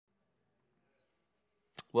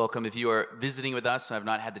Welcome. If you are visiting with us and I've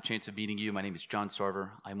not had the chance of meeting you, my name is John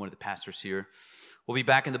Sarver. I'm one of the pastors here. We'll be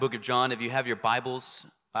back in the book of John. If you have your Bibles,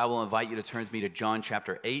 I will invite you to turn with me to John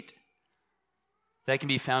chapter 8. That can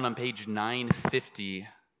be found on page 950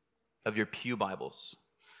 of your pew Bibles.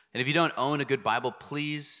 And if you don't own a good Bible,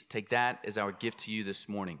 please take that as our gift to you this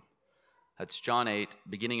morning. That's John 8,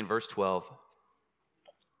 beginning in verse 12.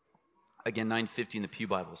 Again, 950 in the pew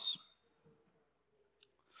Bibles.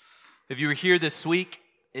 If you were here this week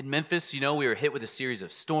in Memphis, you know we were hit with a series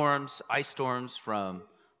of storms, ice storms from,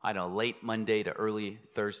 late Monday to early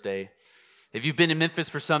Thursday. If you've been in Memphis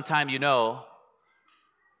for some time, you know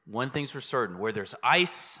one thing's for certain. Where there's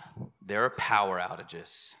ice, there are power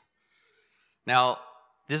outages. Now,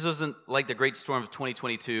 this wasn't like the great storm of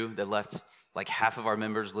 2022 that left like half of our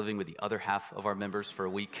members living with the other half of our members for a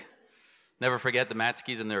week. Never forget the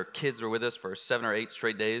Matskis and their kids were with us for 7 or 8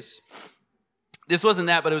 straight days. This wasn't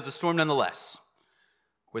that, but it was a storm nonetheless.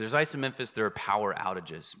 Where there's ice in Memphis, there are power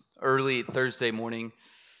outages. Early Thursday morning,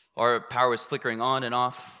 our power was flickering on and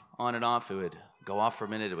off. It would go off for a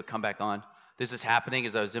minute, it would come back on. This is happening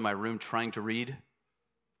as I was in my room trying to read.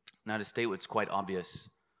 Now to state what's quite obvious,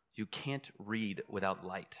 you can't read without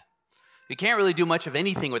light. You can't really do much of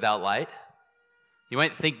anything without light. You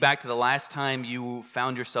might think back to the last time you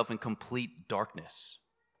found yourself in complete darkness.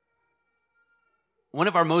 One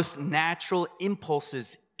of our most natural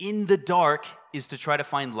impulses in the dark is to try to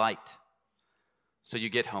find light. So you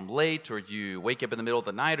get home late, or you wake up in the middle of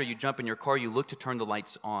the night, or you jump in your car, you look to turn the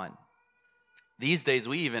lights on. These days,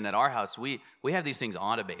 at our house, we have these things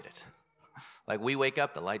automated. Like we wake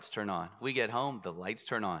up, the lights turn on. We get home, the lights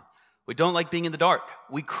turn on. We don't like being in the dark.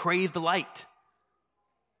 We crave the light.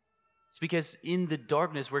 It's because in the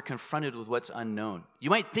darkness, we're confronted with what's unknown. You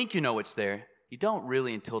might think you know what's there. You don't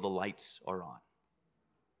really until the lights are on.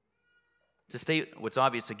 To state what's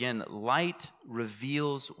obvious again, light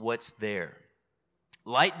reveals what's there.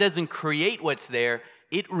 Light doesn't create what's there,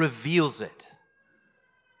 it reveals it.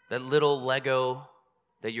 That little Lego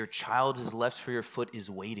that your child has left for your foot is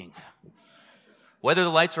waiting. Whether the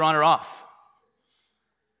lights are on or off.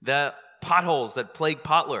 The potholes that plague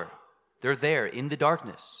Potler, they're there in the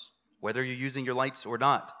darkness, whether you're using your lights or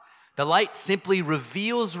not. The light simply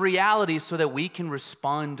reveals reality so that we can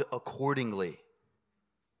respond accordingly.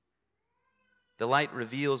 The light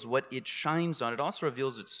reveals what it shines on. It also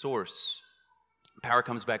reveals its source. Power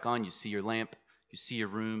comes back on. You see your lamp. You see your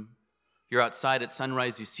room. You're outside at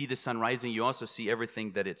sunrise. You see the sun rising. You also see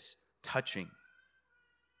everything that it's touching.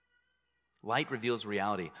 Light reveals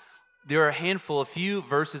reality. There are a few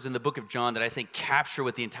verses in the book of John that I think capture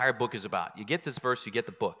what the entire book is about. You get this verse, you get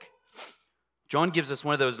the book. John gives us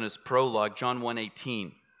one of those in his prologue, John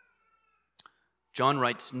 1:18. John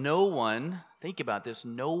writes, think about this,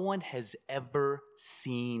 no one has ever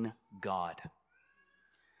seen God.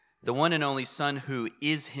 The one and only Son who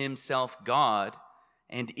is himself God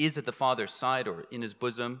and is at the Father's side or in his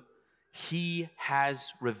bosom, he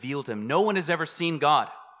has revealed him. No one has ever seen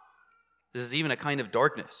God. This is even a kind of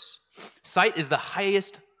darkness. Sight is the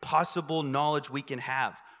highest possible knowledge we can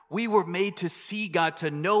have. We were made to see God,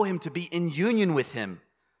 to know him, to be in union with him.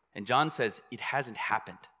 And John says it hasn't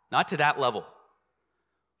happened, not to that level.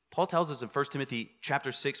 Paul tells us in 1 Timothy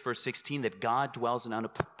chapter 6, verse 16, that God dwells in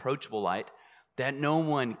unapproachable light, that no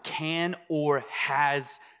one can or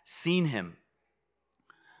has seen him.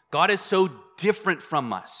 God is so different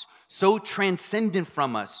from us, so transcendent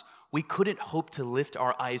from us, we couldn't hope to lift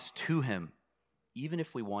our eyes to him, even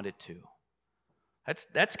if we wanted to.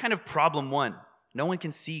 That's kind of problem one. No one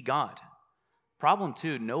can see God. Problem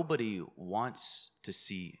two, nobody wants to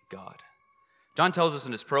see God. John tells us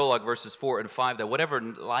in his prologue, verses 4 and 5, that whatever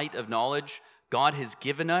light of knowledge God has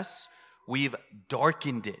given us, we've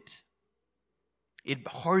darkened it. It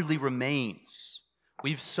hardly remains.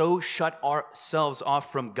 We've so shut ourselves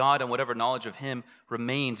off from God, and whatever knowledge of him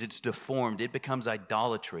remains, it's deformed. It becomes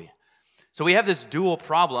idolatry. So we have this dual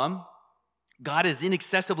problem. God is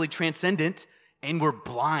inaccessibly transcendent, and we're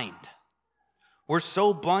blind. We're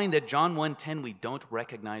so blind that John 1:10, we don't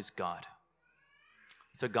recognize God.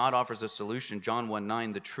 So God offers a solution. John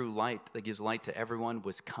 1:9, the true light that gives light to everyone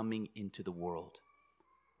was coming into the world.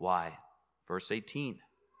 Why? Verse 18.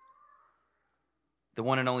 The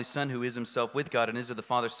one and only Son who is himself with God and is at the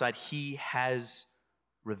Father's side, he has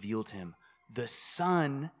revealed him. The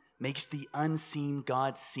Son makes the unseen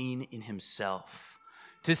God seen in himself.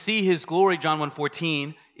 To see his glory, John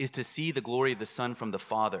 1:14, is to see the glory of the Son from the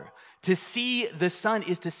Father. To see the Son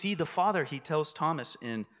is to see the Father, he tells Thomas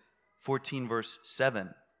in 14 verse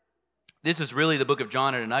 7. This is really the book of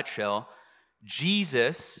John in a nutshell.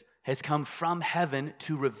 Jesus has come from heaven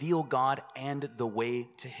to reveal God and the way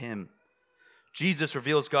to him. Jesus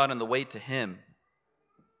reveals God and the way to him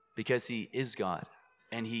because he is God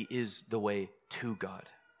and he is the way to God.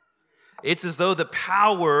 It's as though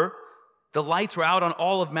the lights were out on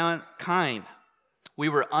all of mankind. We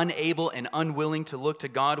were unable and unwilling to look to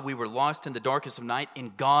God. We were lost in the darkness of night,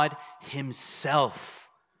 and God himself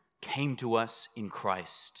came to us in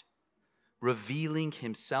Christ, revealing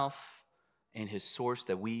himself and his source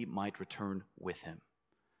that we might return with him.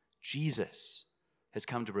 Jesus has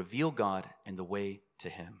come to reveal God and the way to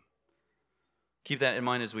him. Keep that in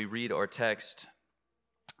mind as we read our text.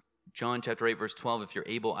 John chapter 8, verse 12. If you're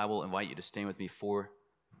able, I will invite you to stand with me for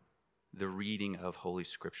the reading of Holy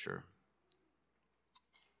Scripture.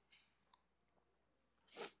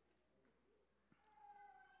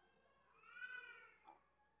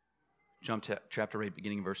 John chapter 8,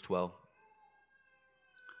 beginning verse 12.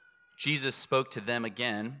 Jesus spoke to them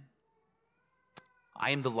again.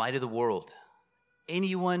 I am the light of the world.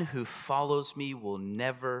 Anyone who follows me will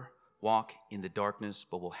never walk in the darkness,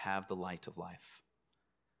 but will have the light of life.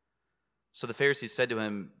 So the Pharisees said to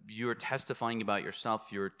him, you are testifying about yourself.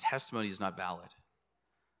 Your testimony is not valid.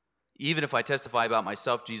 Even if I testify about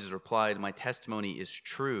myself, Jesus replied, my testimony is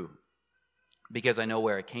true because I know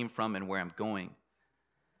where I came from and where I'm going.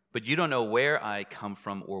 But you don't know where I come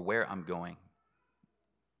from or where I'm going.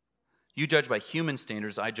 You judge by human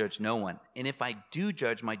standards, I judge no one. And if I do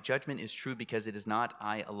judge, my judgment is true because it is not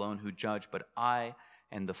I alone who judge, but I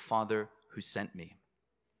and the Father who sent me.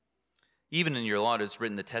 Even in your law it is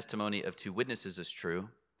written, the testimony of two witnesses is true.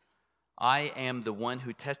 I am the one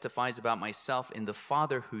who testifies about myself, and the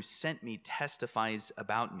Father who sent me testifies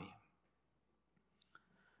about me.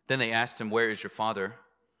 Then they asked him, where is your Father?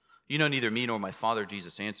 You know neither me nor my Father,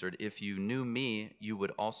 Jesus answered. If you knew me, you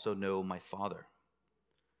would also know my Father.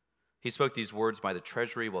 He spoke these words by the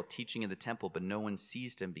treasury while teaching in the temple, but no one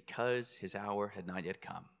seized him because his hour had not yet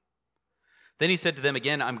come. Then he said to them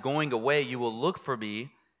again, I'm going away. You will look for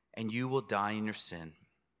me, and you will die in your sin.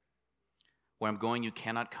 Where I'm going, you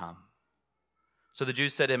cannot come. So the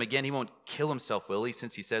Jews said to him again, he won't kill himself, will he?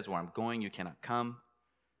 Since he says, where I'm going, you cannot come.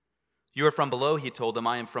 You are from below, he told them.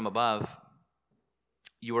 I am from above.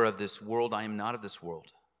 You are of this world. I am not of this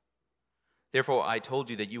world. Therefore, I told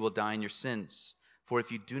you that you will die in your sins. For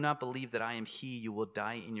if you do not believe that I am he, you will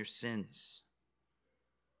die in your sins.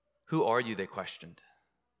 Who are you? They questioned.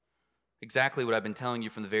 Exactly what I've been telling you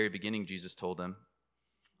from the very beginning, Jesus told them.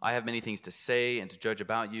 I have many things to say and to judge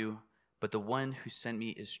about you, but the one who sent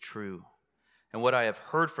me is true. And what I have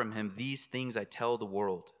heard from him, these things I tell the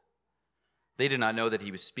world. They did not know that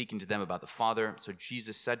he was speaking to them about the Father, so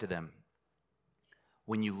Jesus said to them,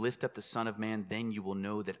 when you lift up the Son of Man, then you will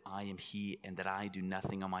know that I am he and that I do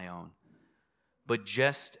nothing on my own. But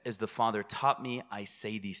just as the Father taught me, I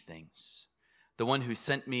say these things. The one who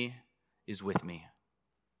sent me is with me.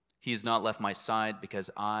 He has not left my side because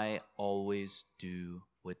I always do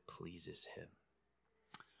what pleases him.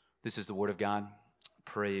 This is the word of God.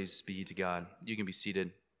 Praise be to God. You can be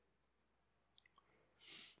seated.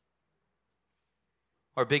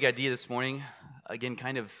 Our big idea this morning, again,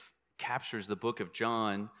 kind of captures the book of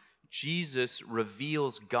John. Jesus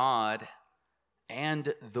reveals God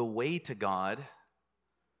and the way to God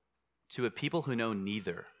to a people who know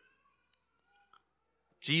neither.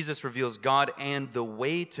 Jesus reveals God and the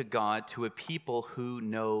way to God to a people who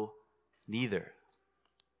know neither.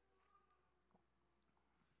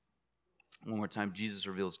 One more time, Jesus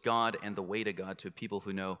reveals God and the way to God to a people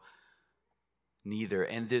who know neither.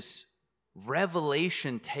 And this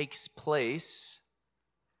revelation takes place,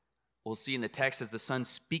 we'll see in the text, as the Son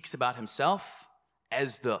speaks about himself,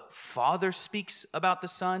 as the Father speaks about the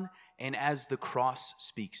Son, and as the cross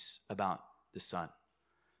speaks about the Son.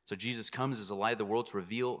 So Jesus comes as the light of the world to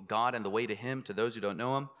reveal God and the way to him to those who don't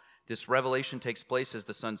know him. This revelation takes place as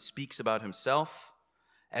the Son speaks about himself,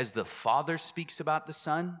 as the Father speaks about the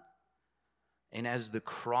Son, and as the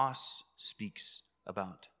cross speaks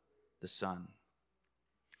about the Son.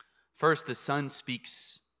 First, the Son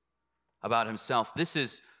speaks about himself. This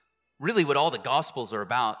is really what all the Gospels are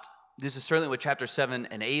about. This is certainly what chapter 7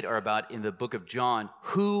 and 8 are about in the book of John.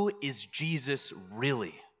 Who is Jesus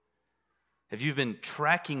really? If you've been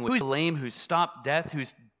tracking with who's the lame, who's stopped death,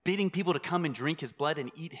 who's bidding people to come and drink his blood and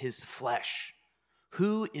eat his flesh,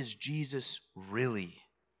 who is Jesus really?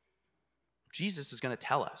 Jesus is going to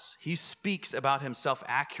tell us. He speaks about himself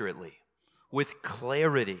accurately, with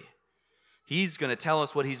clarity. He's going to tell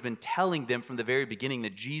us what he's been telling them from the very beginning,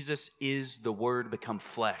 that Jesus is the Word become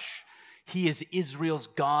flesh. He is Israel's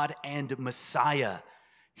God and Messiah.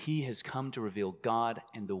 He has come to reveal God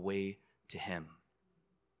and the way to him.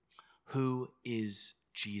 Who is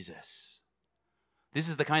Jesus? This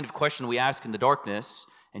is the kind of question we ask in the darkness,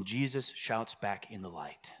 and Jesus shouts back in the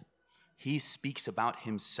light. He speaks about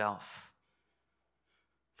himself.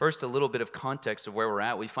 First, a little bit of context of where we're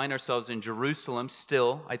at. We find ourselves in Jerusalem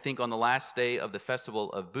still, I think on the last day of the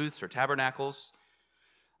Festival of Booths or Tabernacles.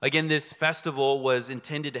 Again, this festival was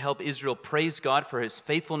intended to help Israel praise God for his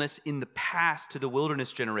faithfulness in the past to the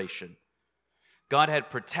wilderness generation. God had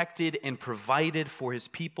protected and provided for his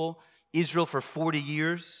people, Israel, for 40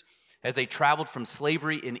 years as they traveled from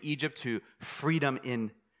slavery in Egypt to freedom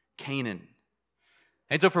in Canaan.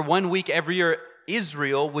 And so for 1 week every year,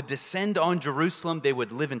 Israel would descend on Jerusalem. They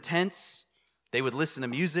would live in tents. They would listen to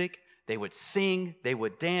music. They would sing. They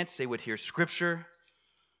would dance. They would hear scripture.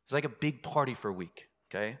 It's like a big party for a week,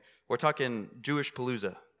 okay? We're talking Jewish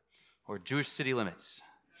Palooza or Jewish city limits.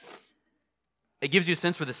 It gives you a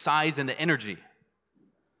sense for the size and the energy,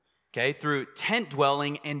 okay? Through tent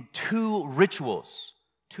dwelling and two rituals,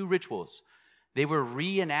 they were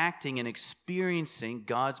reenacting and experiencing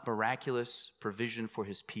God's miraculous provision for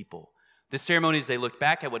his people. The ceremonies, they looked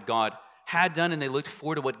back at what God had done and they looked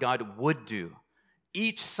forward to what God would do.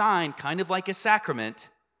 Each sign, kind of like a sacrament,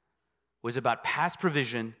 was about past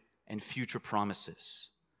provision and future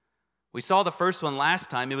promises. We saw the first one last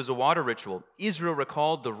time. It was a water ritual. Israel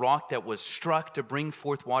recalled the rock that was struck to bring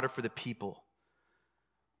forth water for the people.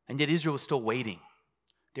 And yet Israel was still waiting.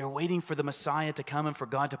 They were waiting for the Messiah to come and for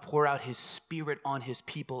God to pour out his Spirit on his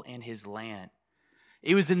people and his land.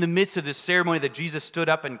 It was in the midst of this ceremony that Jesus stood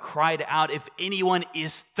up and cried out, "If anyone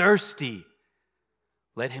is thirsty,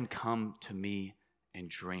 let him come to me and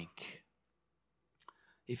drink."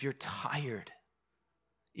 If you're tired,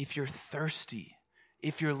 if you're thirsty,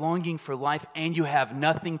 if you're longing for life and you have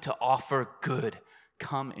nothing to offer good,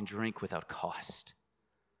 come and drink without cost.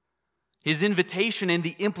 His invitation and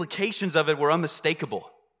the implications of it were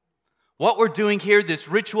unmistakable. What we're doing here, this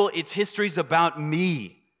ritual, its history is about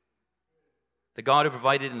me. The God who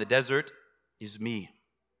provided in the desert is me.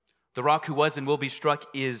 The rock who was and will be struck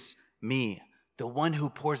is me. The one who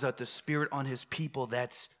pours out the Spirit on his people,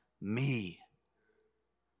 that's me.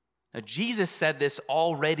 Now, Jesus said this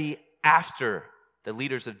already after the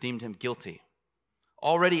leaders have deemed him guilty.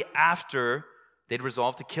 Already after they'd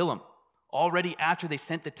resolved to kill him. Already after they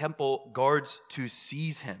sent the temple guards to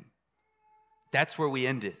seize him. That's where we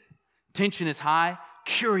ended. Tension is high.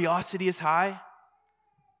 Curiosity is high.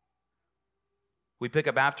 We pick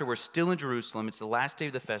up after we're still in Jerusalem. It's the last day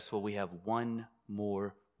of the festival. We have one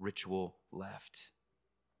more ritual left.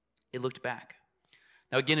 It looked back.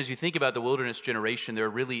 Now again, as you think about the wilderness generation, there are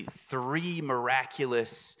really three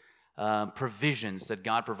miraculous provisions that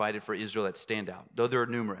God provided for Israel that stand out, though there are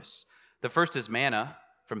numerous. The first is manna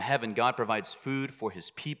from heaven. God provides food for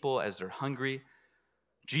his people as they're hungry.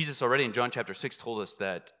 Jesus already in John chapter 6 told us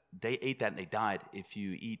that they ate that and they died. If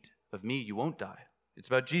you eat of me, you won't die. It's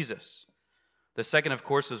about Jesus. The second, of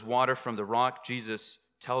course, is water from the rock. Jesus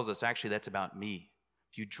tells us, actually, that's about me.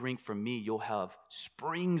 If you drink from me, you'll have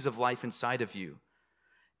springs of life inside of you.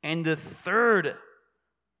 And the third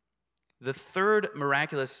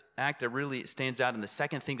miraculous act that really stands out, and the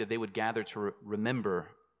second thing that they would gather to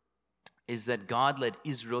remember, is that God led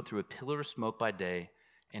Israel through a pillar of smoke by day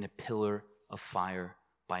and a pillar of fire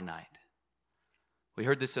by night. We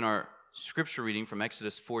heard this in our scripture reading from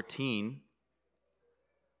Exodus 14.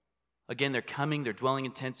 Again, they're coming, they're dwelling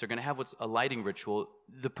in tents, they're going to have what's a lighting ritual.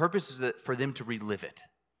 The purpose is that for them to relive it.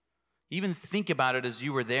 Even think about it as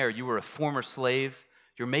you were there. You were a former slave.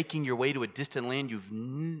 You're making your way to a distant land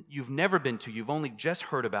you've never been to. You've only just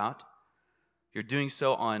heard about. You're doing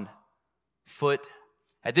so on foot.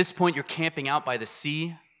 At this point, you're camping out by the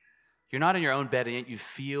sea. You're not in your own bed, and yet you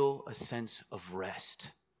feel a sense of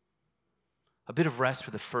rest. A bit of rest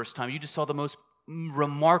for the first time. You just saw the most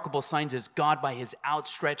remarkable signs as God, by his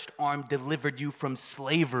outstretched arm, delivered you from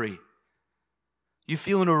slavery. You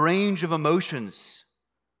feel in a range of emotions.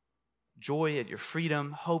 Joy at your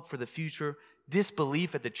freedom, hope for the future,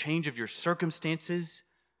 disbelief at the change of your circumstances,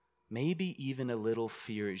 maybe even a little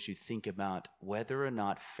fear as you think about whether or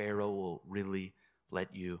not Pharaoh will really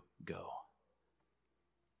let you go.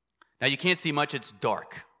 Now, you can't see much. It's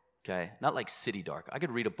dark, okay? Not like city dark. I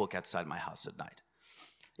could read a book outside my house at night.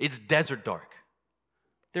 It's desert dark.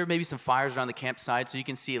 There may be some fires around the campsite, so you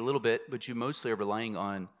can see a little bit, but you mostly are relying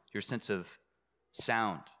on your sense of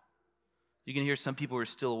sound. You can hear some people who are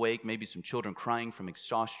still awake, maybe some children crying from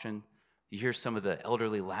exhaustion. You hear some of the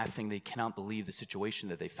elderly laughing. They cannot believe the situation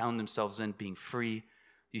that they found themselves in, being free.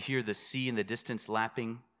 You hear the sea in the distance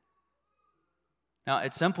lapping. Now,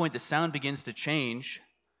 at some point, the sound begins to change.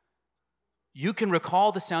 You can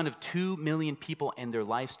recall the sound of 2 million people and their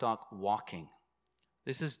livestock walking.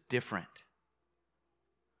 This is different.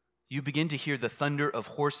 You begin to hear the thunder of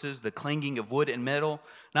horses, the clanging of wood and metal,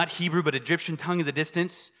 not Hebrew but Egyptian tongue in the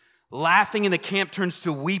distance. Laughing in the camp turns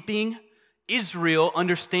to weeping. Israel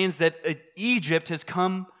understands that Egypt has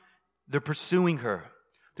come. They're pursuing her.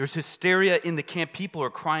 There's hysteria in the camp. People are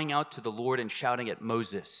crying out to the Lord and shouting at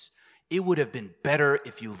Moses. It would have been better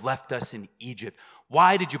if you left us in Egypt.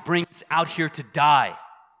 Why did you bring us out here to die?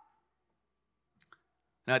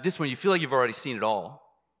 Now at this point, you feel like you've already seen it all.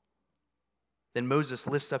 Then Moses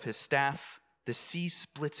lifts up his staff. The sea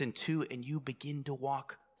splits in two, and you begin to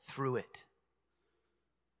walk through it.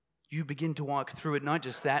 You begin to walk through it. Not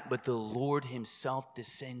just that, but the Lord himself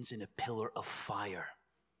descends in a pillar of fire.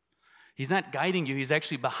 He's not guiding you. He's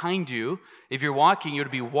actually behind you. If you're walking, you're to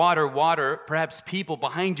be water, perhaps people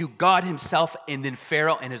behind you, God himself, and then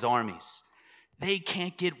Pharaoh and his armies. They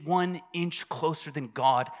can't get 1 inch closer than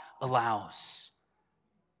God allows.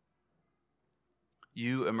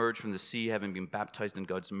 You emerge from the sea having been baptized in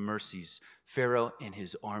God's mercies. Pharaoh and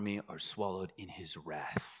his army are swallowed in his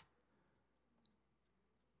wrath.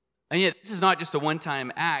 And yet, this is not just a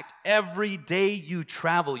one-time act. Every day you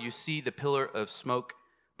travel, you see the pillar of smoke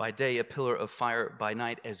by day, a pillar of fire by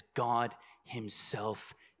night, as God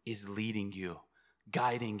himself is leading you,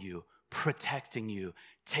 guiding you, protecting you,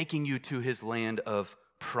 taking you to his land of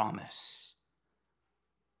promise.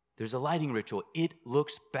 There's a lighting ritual. It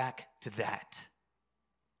looks back to that.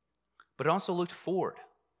 But it also looked forward.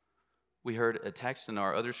 We heard a text in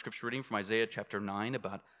our other scripture reading from Isaiah chapter 9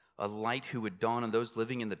 about a light who would dawn on those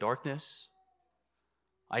living in the darkness.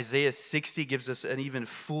 Isaiah 60 gives us an even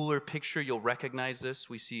fuller picture. You'll recognize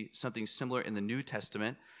this. We see something similar in the New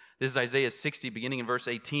Testament. This is Isaiah 60, beginning in verse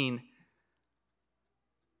 18.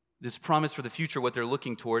 This promise for the future, what they're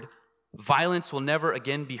looking toward. Violence will never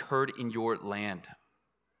again be heard in your land.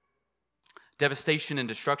 Devastation and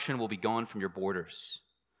destruction will be gone from your borders.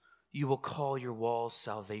 You will call your walls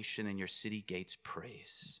salvation and your city gates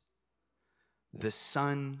praise. The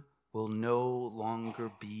sun will no longer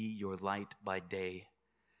be your light by day,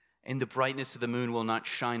 and the brightness of the moon will not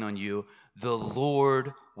shine on you. The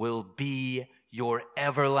Lord will be your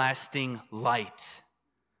everlasting light,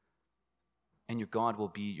 and your God will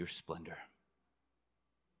be your splendor.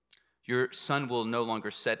 Your sun will no longer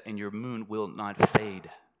set, and your moon will not fade.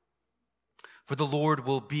 For the Lord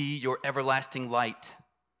will be your everlasting light,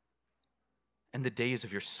 and the days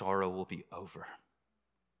of your sorrow will be over.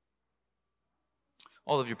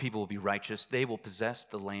 All of your people will be righteous. They will possess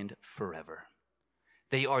the land forever.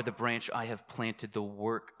 They are the branch I have planted, the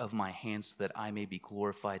work of my hands, so that I may be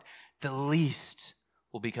glorified. The least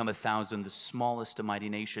will become 1,000, the smallest a mighty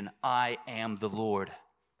nation. I am the Lord.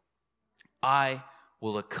 I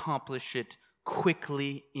will accomplish it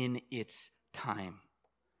quickly in its time.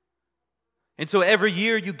 And so every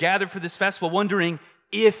year you gather for this festival wondering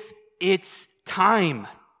if it's time.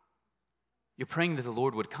 You're praying that the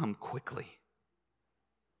Lord would come quickly.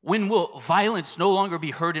 When will violence no longer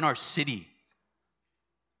be heard in our city?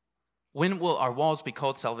 When will our walls be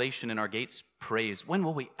called salvation and our gates praise? When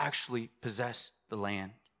will we actually possess the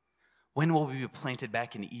land? When will we be planted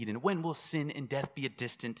back in Eden? When will sin and death be a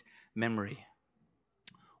distant memory?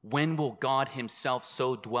 When will God himself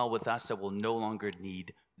so dwell with us that we'll no longer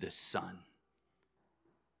need the sun?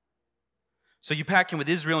 So you pack in with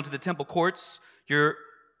Israel into the temple courts. You're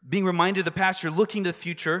being reminded of the past. You're looking to the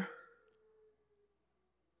future.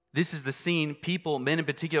 This is the scene. People, men in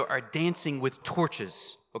particular, are dancing with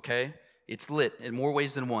torches, okay? It's lit in more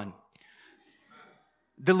ways than one.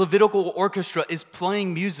 The Levitical orchestra is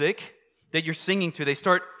playing music that you're singing to. They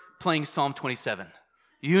start playing Psalm 27.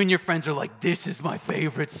 You and your friends are like, this is my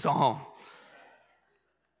favorite psalm.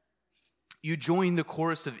 You join the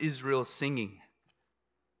chorus of Israel singing,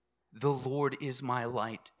 the Lord is my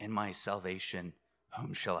light and my salvation.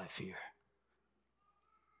 Whom shall I fear?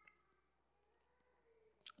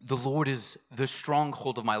 The Lord is the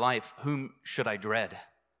stronghold of my life. Whom should I dread?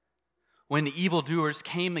 When the evildoers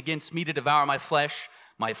came against me to devour my flesh,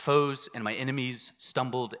 my foes and my enemies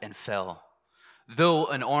stumbled and fell. Though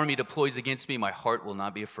an army deploys against me, my heart will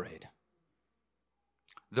not be afraid.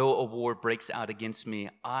 Though a war breaks out against me,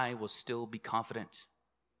 I will still be confident.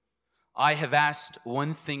 I have asked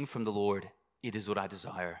one thing from the Lord. It is what I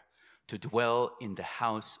desire, to dwell in the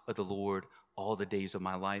house of the Lord all the days of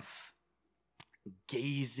my life,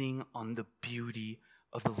 gazing on the beauty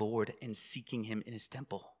of the Lord and seeking him in his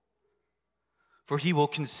temple. For he will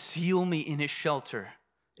conceal me in his shelter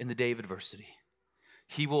in the day of adversity.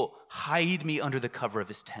 He will hide me under the cover of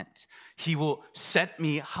his tent. He will set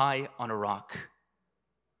me high on a rock.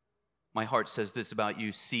 My heart says this about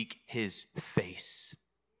you: seek his face.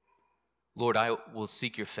 Lord, I will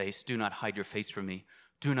seek your face. Do not hide your face from me.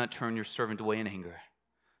 Do not turn your servant away in anger.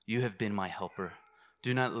 you have been my helper.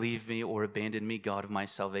 Do not leave me or abandon me, God of my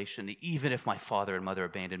salvation. Even if my father and mother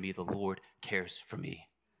abandon me, the Lord cares for me.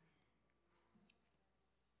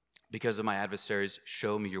 Because of my adversaries,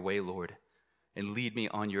 show me your way, Lord, and lead me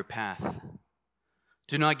on your path.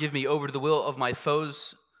 Do not give me over to the will of my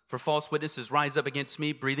foes, for false witnesses rise up against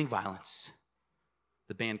me, breathing violence.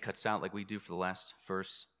 The band cuts out like we do for the last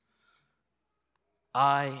verse.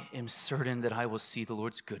 I am certain that I will see the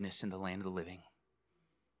Lord's goodness in the land of the living.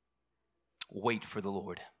 Wait for the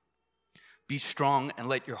Lord. Be strong and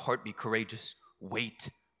let your heart be courageous. Wait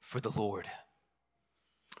for the Lord.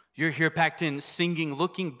 You're here packed in, singing,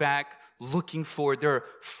 looking back, looking forward. There are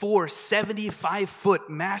 4 75-foot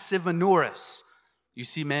massive menorahs. You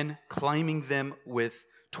see men climbing them with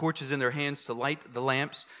torches in their hands to light the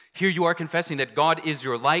lamps. Here you are confessing that God is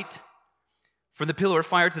your light. From the pillar of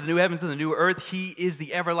fire to the new heavens and the new earth, he is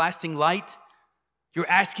the everlasting light. You're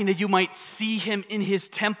asking that you might see him in his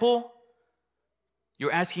temple.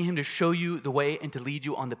 You're asking him to show you the way and to lead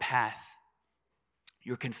you on the path.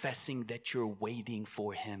 You're confessing that you're waiting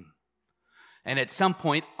for him. And at some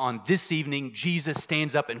point on this evening, Jesus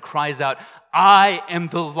stands up and cries out, I am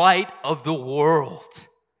the light of the world.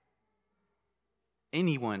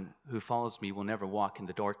 Anyone who follows me will never walk in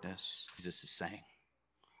the darkness, Jesus is saying.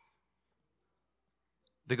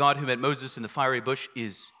 The God who met Moses in the fiery bush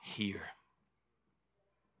is here.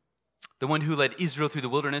 The one who led Israel through the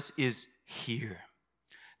wilderness is here.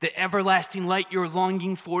 The everlasting light you're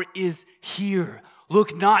longing for is here.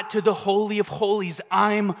 Look not to the Holy of Holies.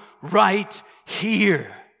 I'm right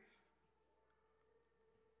here.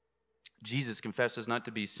 Jesus confesses not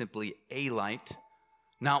to be simply a light,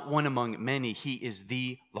 not one among many. He is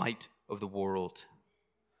the light of the world.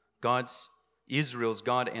 Israel's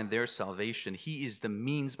God and their salvation. He is the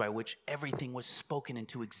means by which everything was spoken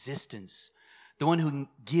into existence. The one who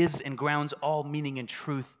gives and grounds all meaning and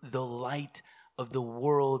truth. The light of the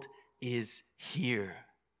world is here.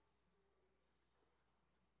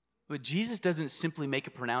 But Jesus doesn't simply make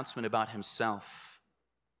a pronouncement about himself.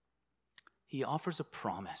 He offers a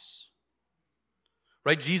promise.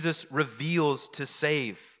 Right? Jesus reveals to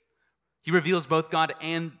save. He reveals both God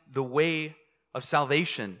and the way of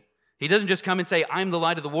salvation. He doesn't just come and say, I'm the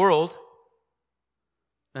light of the world.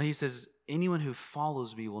 No, he says, anyone who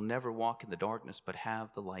follows me will never walk in the darkness, but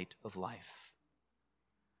have the light of life.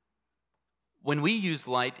 When we use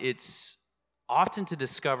light, it's often to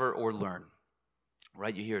discover or learn.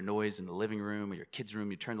 Right? You hear a noise in the living room or your kid's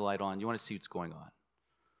room, you turn the light on, you want to see what's going on.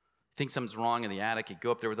 Think something's wrong in the attic, you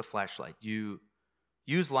go up there with a flashlight. You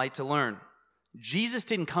use light to learn. Jesus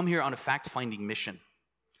didn't come here on a fact-finding mission.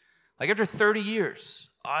 Like after 30 years,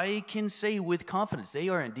 I can say with confidence, they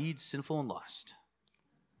are indeed sinful and lost.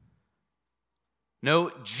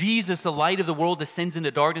 No, Jesus, the light of the world, descends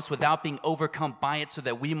into darkness without being overcome by it so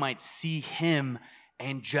that we might see him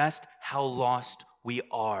and just how lost we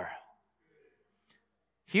are.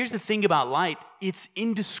 Here's the thing about light, it's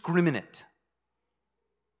indiscriminate.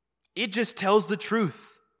 It just tells the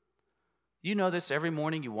truth. You know this, every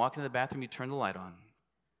morning you walk into the bathroom, you turn the light on.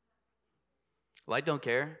 Light don't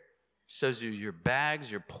care. Shows you your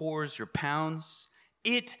bags, your pores, your pounds.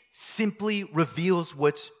 It simply reveals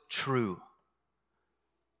what's true.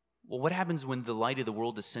 Well, what happens when the light of the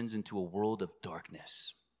world descends into a world of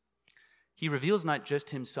darkness? He reveals not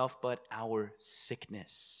just himself, but our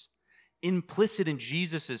sickness. Implicit in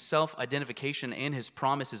Jesus' self-identification and his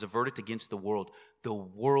promise is a verdict against the world. The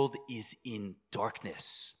world is in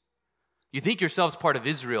darkness. You think yourselves part of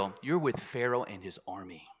Israel. You're with Pharaoh and his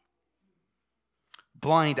army.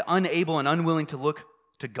 Blind, unable, and unwilling to look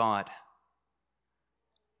to God.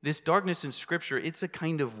 This darkness in Scripture, it's a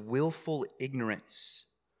kind of willful ignorance.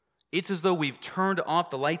 It's as though we've turned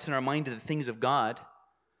off the lights in our mind to the things of God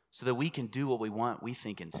so that we can do what we want, we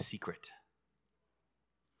think, in secret.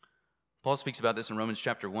 Paul speaks about this in Romans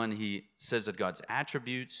chapter 1. He says that God's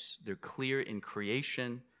attributes, they're clear in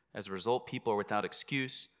creation. As a result, people are without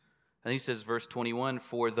excuse. And he says, verse 21,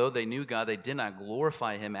 for though they knew God, they did not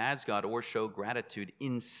glorify him as God or show gratitude.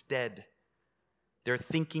 Instead, their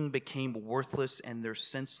thinking became worthless and their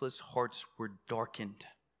senseless hearts were darkened.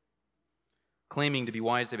 Claiming to be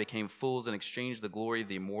wise, they became fools and exchanged the glory of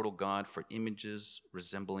the immortal God for images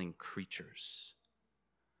resembling creatures.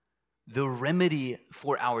 The remedy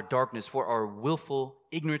for our darkness, for our willful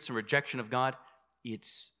ignorance and rejection of God,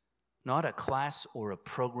 it's not a class or a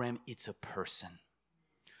program, it's a person.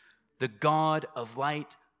 The God of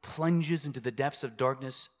light plunges into the depths of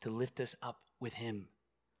darkness to lift us up with him.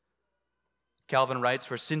 Calvin writes,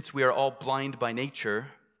 for since we are all blind by nature,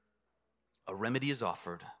 a remedy is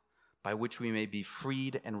offered by which we may be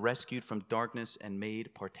freed and rescued from darkness and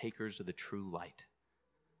made partakers of the true light.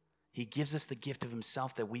 He gives us the gift of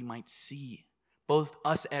himself that we might see, both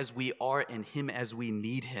us as we are and him as we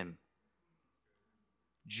need him.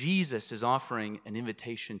 Jesus is offering an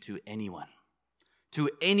invitation to anyone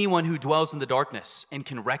who dwells in the darkness and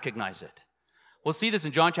can recognize it. We'll see this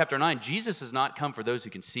in John chapter 9. Jesus has not come for those who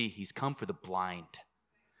can see. He's come for the blind,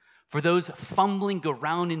 for those fumbling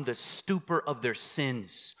around in the stupor of their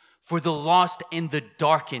sins, for the lost and the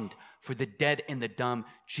darkened, for the dead and the dumb.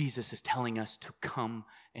 Jesus is telling us to come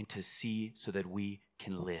and to see so that we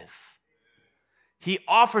can live. He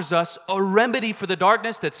offers us a remedy for the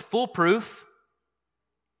darkness that's foolproof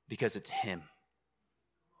because it's him.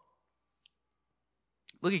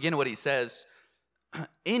 Look again at what he says.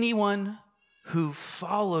 Anyone who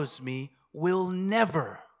follows me will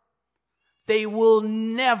never, they will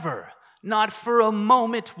never, not for a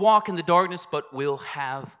moment, walk in the darkness, but will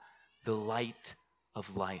have the light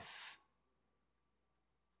of life.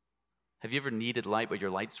 Have you ever needed light, but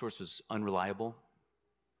your light source was unreliable?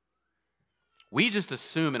 We just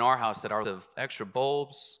assume in our house that our extra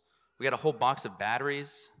bulbs, we got a whole box of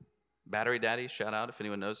batteries. Battery Daddy, shout out if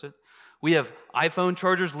anyone knows it. We have iPhone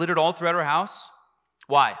chargers littered all throughout our house.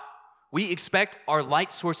 Why? We expect our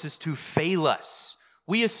light sources to fail us.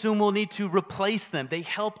 We assume we'll need to replace them. They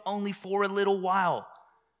help only for a little while.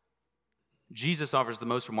 Jesus offers the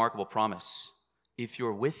most remarkable promise. If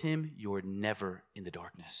you're with him, you're never in the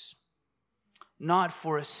darkness. Not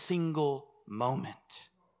for a single moment.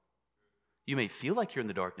 You may feel like you're in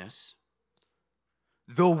the darkness.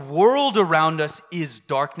 The world around us is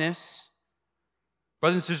darkness.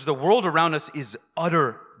 Brothers and sisters, the world around us is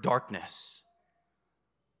utter darkness.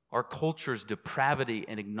 Our culture's depravity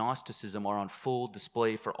and agnosticism are on full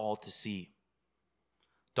display for all to see.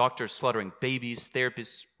 Doctors slaughtering babies,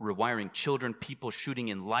 therapists rewiring children, people shooting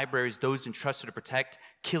in libraries, those entrusted to protect,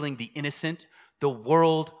 killing the innocent. The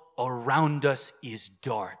world around us is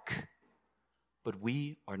dark, but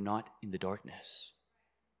we are not in the darkness.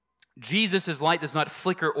 Jesus' light does not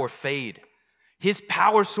flicker or fade. His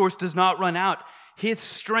power source does not run out. His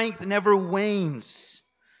strength never wanes.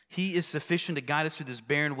 He is sufficient to guide us through this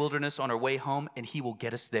barren wilderness on our way home, and he will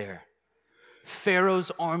get us there.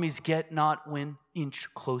 Pharaoh's armies get not one inch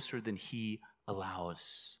closer than he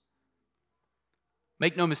allows.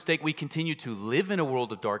 Make no mistake, we continue to live in a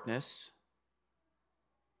world of darkness,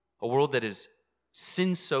 a world that is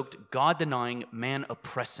sin-soaked, God-denying,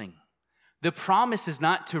 man-oppressing. The promise is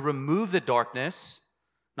not to remove the darkness,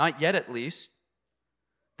 not yet at least.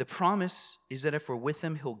 The promise is that if we're with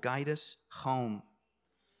him, he'll guide us home.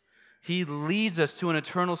 He leads us to an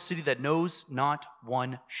eternal city that knows not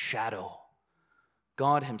one shadow.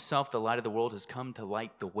 God himself, the light of the world, has come to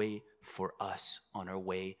light the way for us on our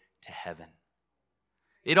way to heaven.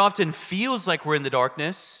 It often feels like we're in the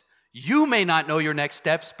darkness. You may not know your next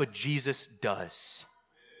steps, but Jesus does.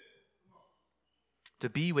 To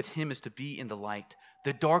be with him is to be in the light.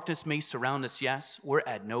 The darkness may surround us, yes. We're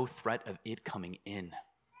at no threat of it coming in.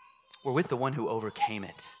 We're with the one who overcame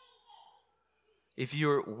it. If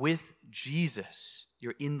you're with Jesus,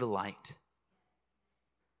 you're in the light.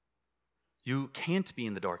 You can't be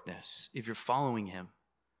in the darkness if you're following him.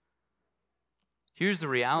 Here's the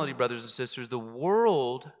reality, brothers and sisters. The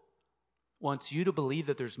world wants you to believe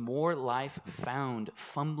that there's more life found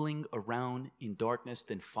fumbling around in darkness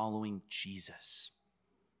than following Jesus.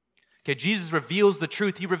 Okay, Jesus reveals the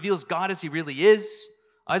truth. He reveals God as he really is,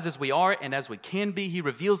 us as we are and as we can be. He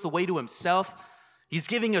reveals the way to himself. He's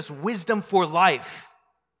giving us wisdom for life.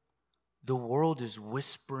 The world is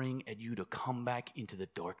whispering at you to come back into the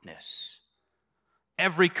darkness.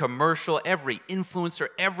 Every commercial, every influencer,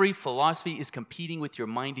 every philosophy is competing with your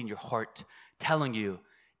mind and your heart, telling you,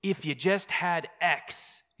 if you just had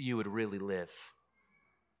X, you would really live.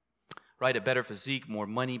 Right? A better physique, more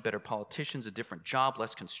money, better politicians, a different job,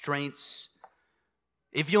 less constraints.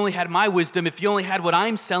 If you only had my wisdom, if you only had what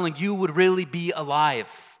I'm selling, you would really be alive.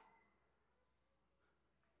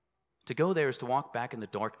 To go there is to walk back in the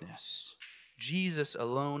darkness. Jesus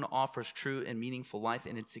alone offers true and meaningful life,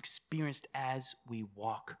 and it's experienced as we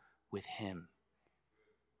walk with him.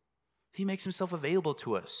 He makes himself available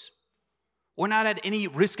to us. We're not at any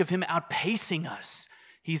risk of him outpacing us.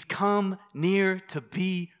 He's come near to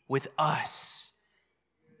be with us.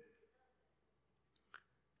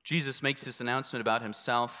 Jesus makes this announcement about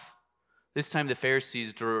himself. This time the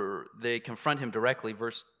Pharisees, they confront him directly.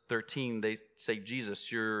 Verse 13, they say,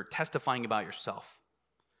 Jesus, you're testifying about yourself.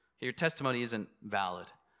 Your testimony isn't valid.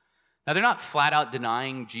 Now, they're not flat out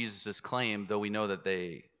denying Jesus' claim, though we know that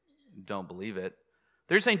they don't believe it.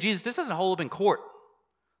 They're saying, Jesus, this doesn't hold up in court.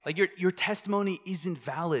 Like, your testimony isn't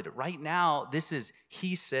valid. Right now, this is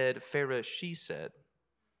he said, Pharaoh, she said.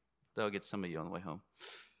 That'll get some of you on the way home.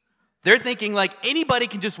 They're thinking like anybody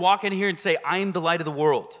can just walk in here and say, I am the light of the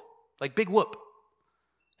world. Like big whoop.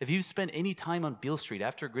 If you've spent any time on Beale Street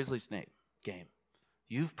after a Grizzlies game,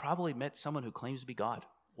 you've probably met someone who claims to be God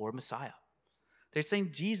or Messiah. They're saying,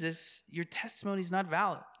 Jesus, your testimony is not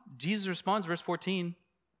valid. Jesus responds, verse 14.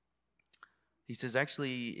 He says,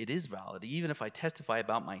 actually, it is valid. Even if I testify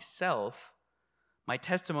about myself, my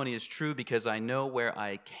testimony is true because I know where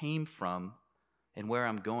I came from and where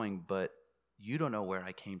I'm going, but you don't know where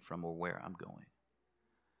I came from or where I'm going.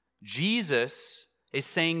 Jesus is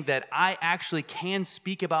saying that I actually can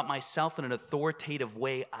speak about myself in an authoritative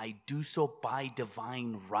way. I do so by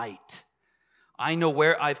divine right. I know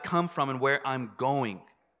where I've come from and where I'm going.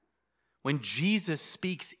 When Jesus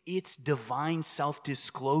speaks, it's divine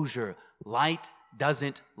self-disclosure. Light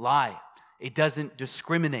doesn't lie. It doesn't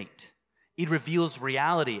discriminate. It reveals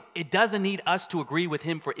reality. It doesn't need us to agree with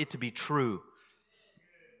him for it to be true.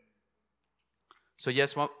 So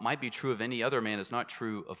yes, what might be true of any other man is not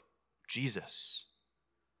true of Jesus.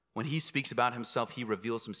 When he speaks about himself, he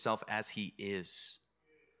reveals himself as he is.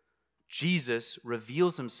 Jesus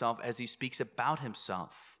reveals himself as he speaks about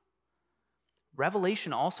himself.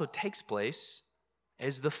 Revelation also takes place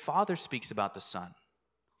as the Father speaks about the Son.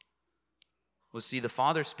 We'll see the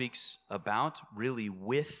Father speaks about, really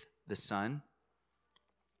with the Son.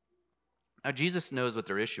 Now, Jesus knows what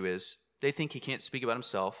their issue is. They think he can't speak about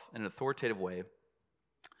himself in an authoritative way.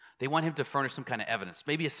 They want him to furnish some kind of evidence,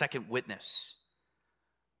 maybe a second witness.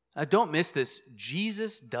 Now, don't miss this.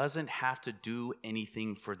 Jesus doesn't have to do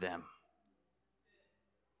anything for them.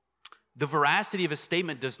 The veracity of his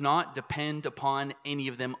statement does not depend upon any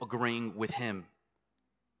of them agreeing with him.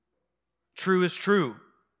 True is true.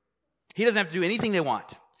 He doesn't have to do anything they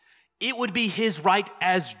want. It would be his right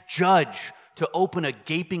as judge to open a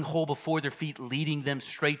gaping hole before their feet, leading them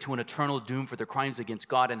straight to an eternal doom for their crimes against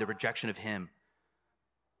God and their rejection of him.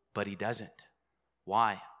 But he doesn't.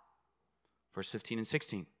 Why? Verse 15 and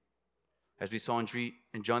 16. As we saw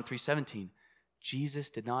in John 3:17, Jesus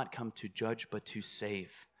did not come to judge but to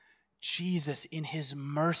save. Jesus, in his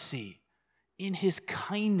mercy, in his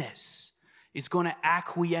kindness, is going to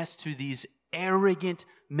acquiesce to these arrogant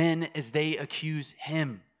men as they accuse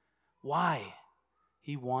him. Why?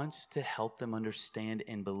 He wants to help them understand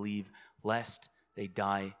and believe, lest they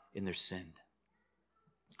die in their sin.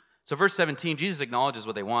 So verse 17, Jesus acknowledges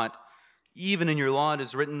what they want. Even in your law it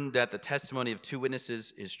is written that the testimony of two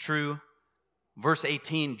witnesses is true. Verse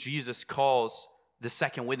 18, Jesus calls the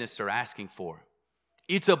second witness they're asking for.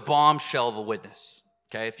 It's a bombshell of a witness.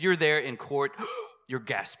 Okay, if you're there in court, you're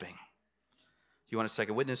gasping. You want a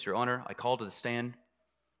second witness, Your Honor? I call to the stand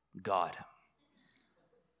God.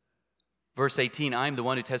 Verse 18, I am the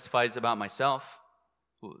one who testifies about myself,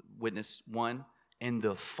 witness 1, and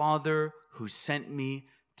the Father who sent me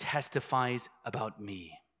testifies about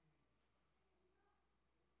me.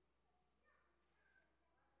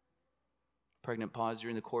 Pregnant pause, you're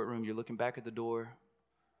in the courtroom, you're looking back at the door,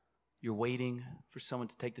 you're waiting for someone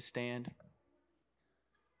to take the stand.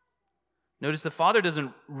 Notice the Father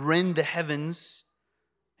doesn't rend the heavens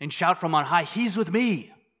and shout from on high, He's with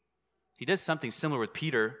me. He does something similar with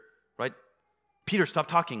Peter, right? Peter, stop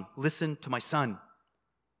talking. Listen to my son.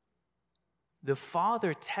 The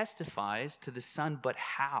Father testifies to the Son, but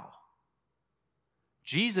how?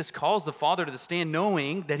 Jesus calls the Father to the stand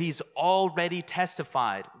knowing that He's already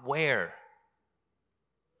testified. Where?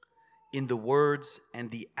 In the words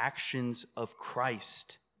and the actions of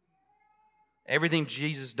Christ. Everything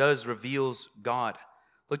Jesus does reveals God.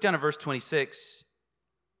 Look down at verse 26.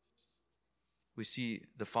 We see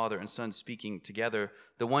the Father and Son speaking together.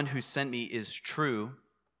 The one who sent me is true,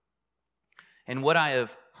 and what I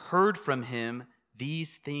have heard from him,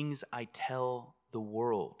 these things I tell the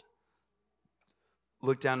world.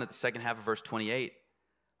 Look down at the second half of verse 28.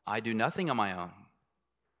 I do nothing on my own,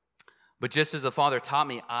 but just as the Father taught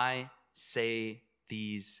me, I say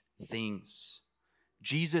these things.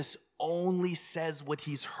 Jesus only says what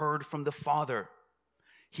he's heard from the Father.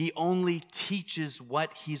 He only teaches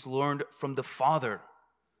what he's learned from the Father.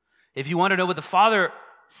 If you want to know what the Father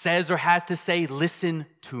says or has to say, listen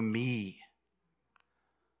to me.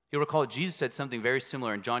 You'll recall Jesus said something very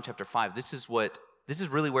similar in John chapter 5. This is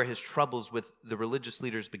really where his troubles with the religious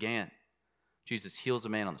leaders began. Jesus heals a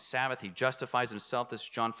man on the Sabbath. He justifies himself. This is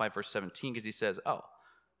John 5, verse 17, because he says,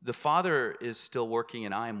 the Father is still working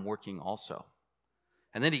and I am working also.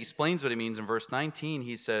 And then he explains what he means in verse 19.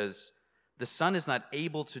 He says, the Son is not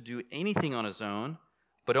able to do anything on his own,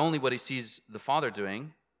 but only what he sees the Father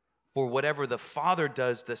doing. For whatever the Father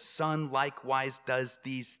does, the Son likewise does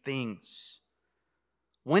these things.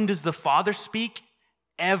 When does the Father speak?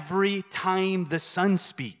 Every time the Son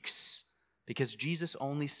speaks. Because Jesus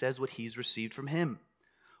only says what he's received from him.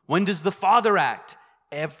 When does the Father act?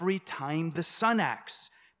 Every time the Son acts,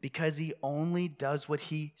 because he only does what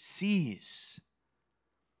he sees.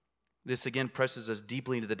 This again presses us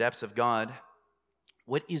deeply into the depths of God.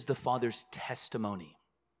 What is the Father's testimony?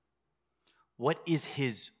 What is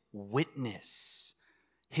his witness?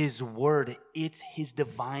 His word, it's his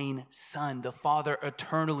divine Son. The Father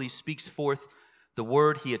eternally speaks forth the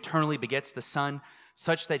word. He eternally begets the Son,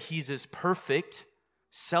 such that he's as perfect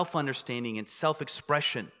self-understanding and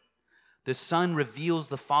self-expression. The Son reveals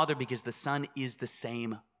the Father because the Son is the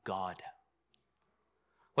same God.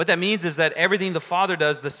 What that means is that everything the Father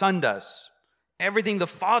does, the Son does. Everything the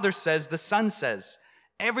Father says, the Son says.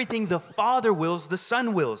 Everything the Father wills, the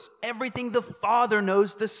Son wills. Everything the Father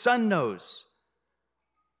knows, the Son knows.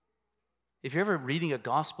 If you're ever reading a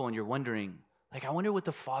gospel and you're wondering, I wonder what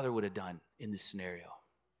the Father would have done in this scenario.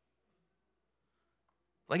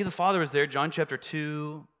 If the Father was there, John chapter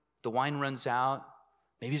 2, the wine runs out.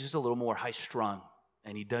 Maybe he's just a little more high-strung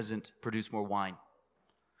and he doesn't produce more wine.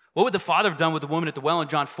 What would the Father have done with the woman at the well in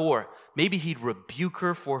John 4? Maybe he'd rebuke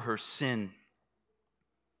her for her sin.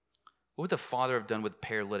 What would the Father have done with the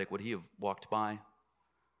paralytic? Would he have walked by?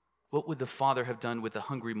 What would the Father have done with the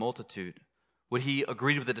hungry multitude? Would he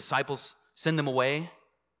agree with the disciples, send them away?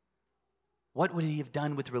 What would he have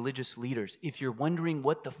done with religious leaders? If you're wondering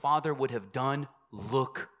what the Father would have done,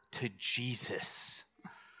 look to Jesus.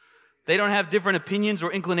 They don't have different opinions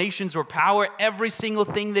or inclinations or power. Every single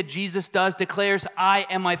thing that Jesus does declares, I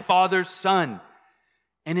am my Father's Son.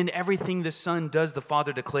 And in everything the Son does, the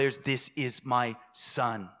Father declares, this is my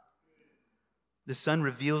Son. The Son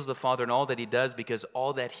reveals the Father in all that he does because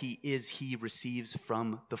all that he is, he receives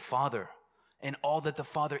from the Father. And all that the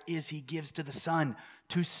Father is, he gives to the Son.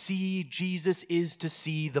 To see Jesus is to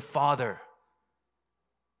see the Father.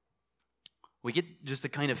 We get just the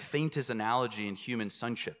kind of faintest analogy in human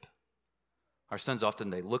sonship. Our sons often,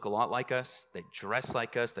 they look a lot like us, they dress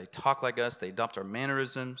like us, they talk like us, they adopt our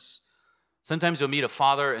mannerisms. Sometimes you'll meet a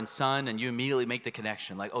father and son and you immediately make the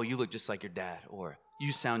connection, like, oh, you look just like your dad, or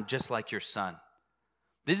you sound just like your son.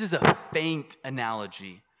 This is a faint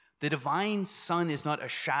analogy. The divine Son is not a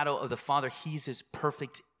shadow of the Father, he's his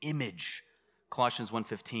perfect image. Colossians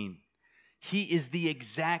 1:15. He is the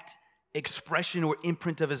exact expression or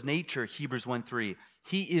imprint of his nature, Hebrews 1:3.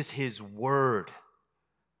 He is his word.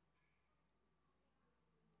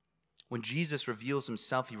 When Jesus reveals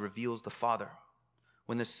himself, he reveals the Father.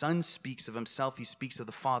 When the Son speaks of himself, he speaks of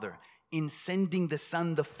the Father. In sending the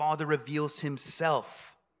Son, the Father reveals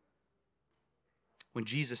himself. When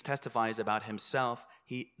Jesus testifies about himself,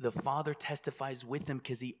 the Father testifies with him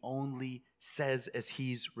because he only says as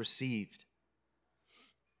he's received.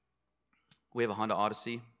 We have a Honda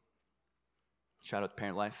Odyssey. Shout out to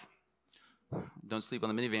Parent Life. Don't sleep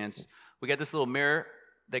on the minivans. We got this little mirror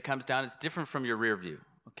that comes down. It's different from your rear view.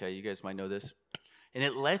 Okay, you guys might know this. And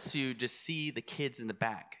it lets you just see the kids in the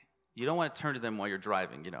back. You don't want to turn to them while you're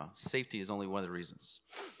driving, Safety is only one of the reasons.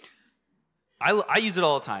 I use it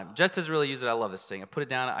all the time. Jess doesn't really use it. I love this thing. I put it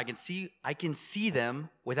down. I can see them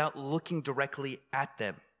without looking directly at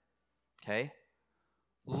them. Okay?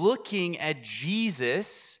 Looking at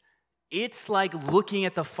Jesus, it's like looking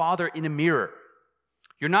at the Father in a mirror.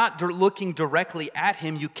 You're not looking directly at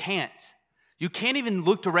him. You can't. You can't even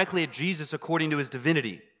look directly at Jesus according to his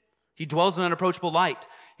divinity. He dwells in unapproachable light.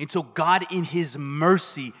 And so God, in his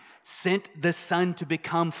mercy, sent the Son to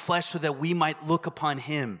become flesh so that we might look upon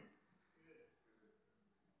him.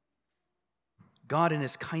 God, in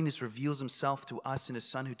his kindness, reveals himself to us in his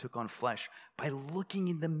Son who took on flesh. By looking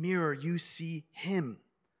in the mirror, you see him.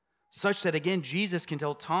 Such that, again, Jesus can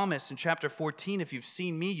tell Thomas in chapter 14, if you've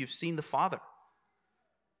seen me, you've seen the Father.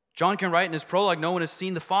 John can write in his prologue, no one has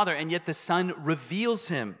seen the Father, and yet the Son reveals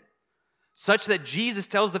him. Such that Jesus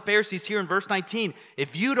tells the Pharisees here in verse 19,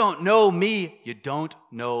 if you don't know me, you don't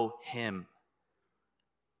know him.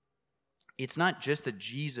 It's not just that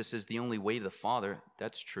Jesus is the only way to the Father.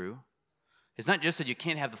 That's true. It's not just that you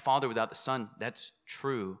can't have the Father without the Son. That's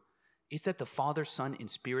true. It's that the Father, Son,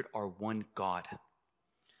 and Spirit are one God.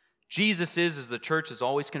 Jesus is, as the church has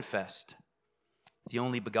always confessed, the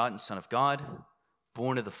only begotten Son of God,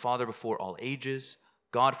 born of the Father before all ages,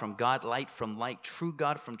 God from God, light from light, true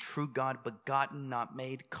God from true God, begotten, not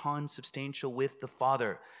made, consubstantial with the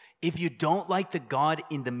Father. If you don't like the God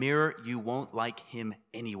in the mirror, you won't like him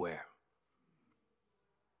anywhere.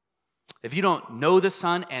 If you don't know the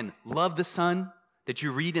Son and love the Son that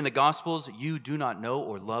you read in the Gospels, you do not know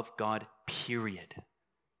or love God, period.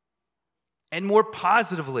 And more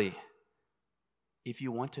positively, if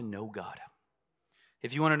you want to know God,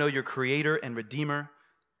 if you want to know your Creator and Redeemer,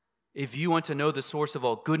 If you want to know the source of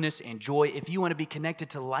all goodness and joy, if you want to be connected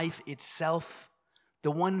to life itself,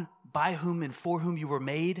 the one by whom and for whom you were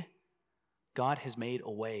made, God has made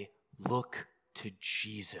a way. Look to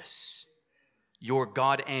Jesus, your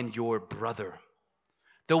God and your brother.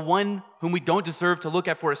 The one whom we don't deserve to look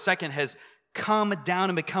at for a second has come down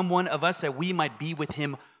and become one of us that we might be with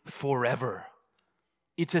him forever.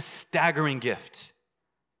 It's a staggering gift.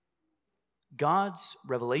 God's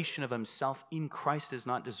revelation of himself in Christ is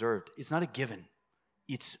not deserved. It's not a given.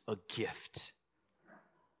 It's a gift.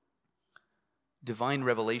 Divine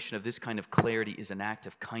revelation of this kind of clarity is an act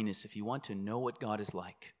of kindness. If you want to know what God is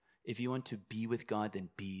like, if you want to be with God, then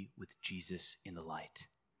be with Jesus in the light.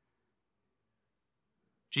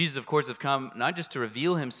 Jesus, of course, has come not just to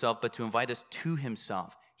reveal himself, but to invite us to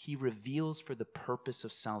himself. He reveals for the purpose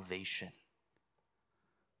of salvation.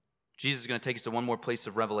 Jesus is going to take us to one more place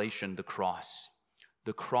of revelation, the cross.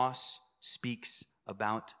 The cross speaks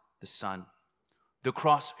about the Son. The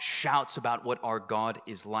cross shouts about what our God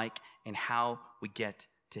is like and how we get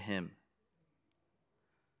to him.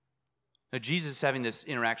 Now, Jesus is having this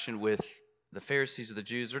interaction with the Pharisees or the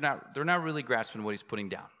Jews. They're not really grasping what he's putting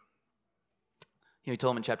down. He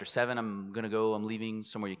told them in chapter 7, I'm leaving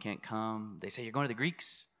somewhere you can't come. They say, you're going to the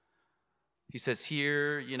Greeks? He says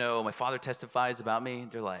here, my Father testifies about me.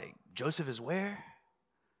 They're like, Joseph is where?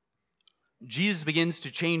 Jesus begins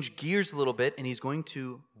to change gears a little bit, and he's going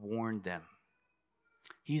to warn them.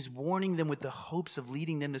 He's warning them with the hopes of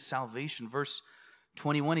leading them to salvation. Verse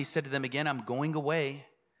 21, he said to them again, I'm going away.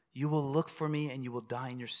 You will look for me, and you will die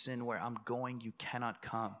in your sin. Where I'm going, you cannot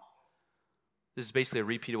come. This is basically a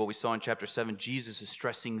repeat of what we saw in chapter 7. Jesus is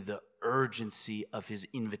stressing the urgency of his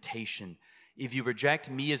invitation. If you reject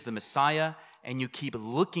me as the Messiah and you keep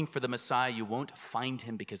looking for the Messiah, you won't find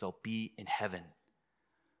him because I'll be in heaven.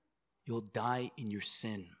 You'll die in your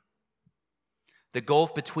sin. The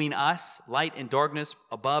gulf between us, light and darkness,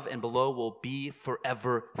 above and below, will be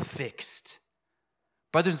forever fixed.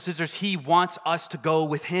 Brothers and sisters, he wants us to go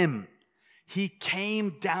with him. He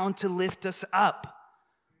came down to lift us up,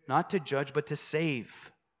 not to judge, but to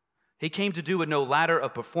save. He came to do what no ladder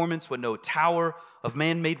of performance, what no tower of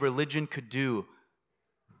man-made religion could do.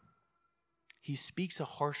 He speaks a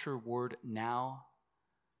harsher word now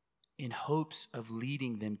in hopes of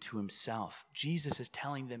leading them to himself. Jesus is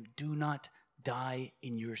telling them, do not die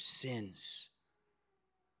in your sins.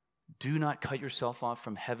 Do not cut yourself off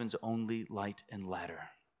from heaven's only light and ladder.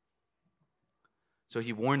 So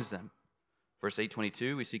he warns them. Verse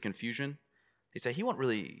 8:22, we see confusion. They say, he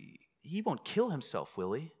won't kill himself,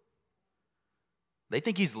 will he? They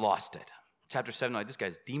think he's lost it. Chapter 7, like, this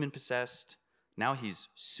guy's demon-possessed. Now he's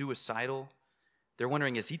suicidal. They're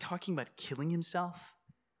wondering, is he talking about killing himself?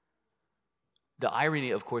 The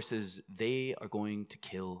irony, of course, is they are going to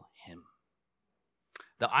kill him.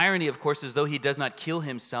 The irony, of course, is though he does not kill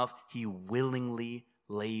himself, he willingly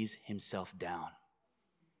lays himself down.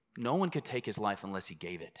 No one could take his life unless he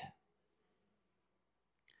gave it.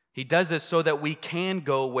 He does this so that we can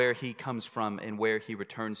go where he comes from and where he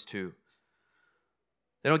returns to.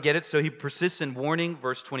 They don't get it, so he persists in warning.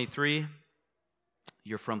 Verse 23,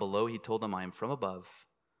 you're from below. He told them, I am from above.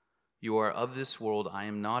 You are of this world. I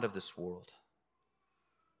am not of this world.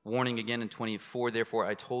 Warning again in 24, therefore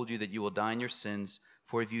I told you that you will die in your sins.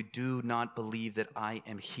 For if you do not believe that I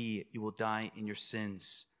am he, you will die in your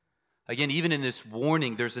sins. Again, even in this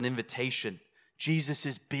warning, there's an invitation. Jesus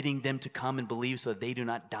is bidding them to come and believe so that they do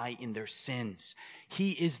not die in their sins.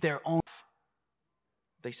 He is their own.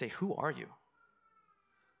 They say, who are you?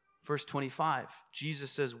 Verse 25,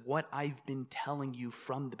 Jesus says, what I've been telling you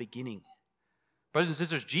from the beginning. Brothers and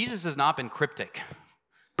sisters, Jesus has not been cryptic.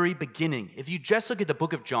 Very beginning. If you just look at the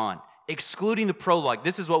book of John, excluding the prologue,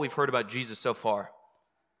 this is what we've heard about Jesus so far.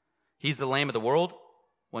 He's the Lamb of the world,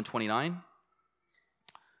 129.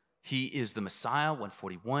 He is the Messiah,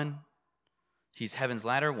 141. He's heaven's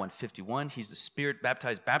ladder, 151. He's the Spirit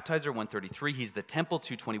baptized baptizer, 133. He's the temple,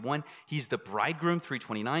 221. He's the bridegroom,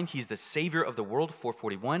 329. He's the Savior of the world,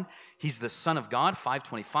 441. He's the Son of God,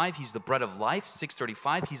 525. He's the bread of life,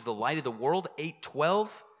 635. He's the light of the world,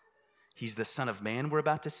 812. He's the Son of Man we're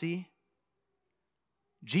about to see.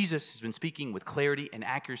 Jesus has been speaking with clarity and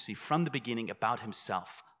accuracy from the beginning about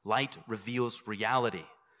himself. Light reveals reality.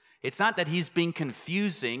 It's not that he's being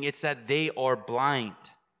confusing, it's that they are blind.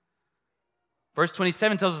 Verse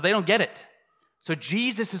 27 tells us they don't get it. So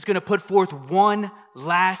Jesus is going to put forth one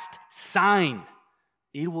last sign.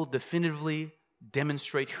 It will definitively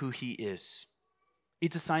demonstrate who he is.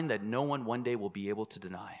 It's a sign that no one one day will be able to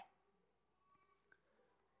deny.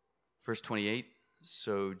 Verse 28,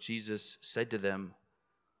 so Jesus said to them,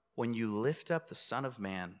 when you lift up the Son of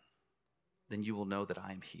Man, then you will know that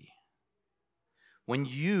I am he. When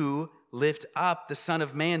you lift up the Son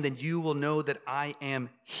of Man, then you will know that I am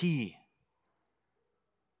he.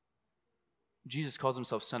 Jesus calls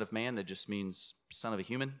himself Son of Man. That just means son of a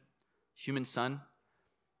human son.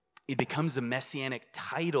 It becomes a messianic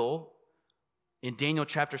title in Daniel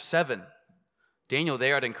chapter 7. Daniel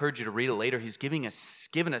there, I'd encourage you to read it later. He's given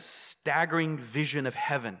a staggering vision of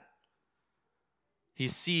heaven. He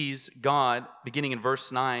sees God, beginning in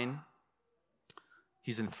verse 9,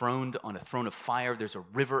 he's enthroned on a throne of fire. There's a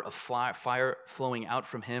river of fire flowing out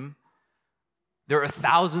from him. There are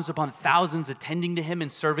thousands upon thousands attending to him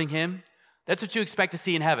and serving him. That's what you expect to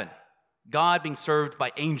see in heaven. God being served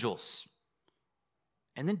by angels.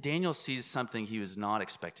 And then Daniel sees something he was not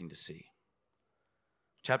expecting to see.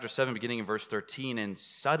 Chapter 7, beginning in verse 13, and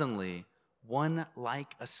suddenly one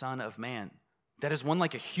like a son of man, that is one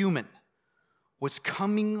like a human, was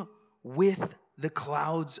coming with the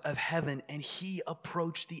clouds of heaven, and he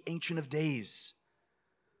approached the Ancient of Days.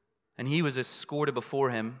 And he was escorted before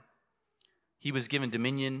him. He was given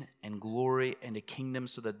dominion and glory and a kingdom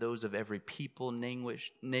so that those of every people,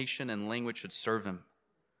 nation, and language should serve him.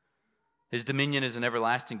 His dominion is an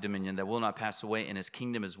everlasting dominion that will not pass away, and his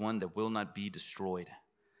kingdom is one that will not be destroyed.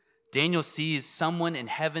 Daniel sees someone in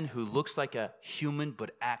heaven who looks like a human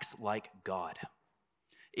but acts like God.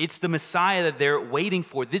 It's the Messiah that they're waiting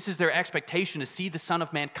for. This is their expectation, to see the Son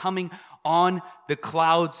of Man coming on the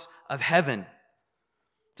clouds of heaven.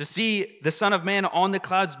 To see the Son of Man on the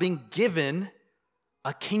clouds being given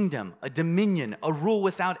a kingdom, a dominion, a rule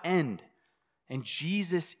without end. And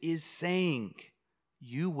Jesus is saying,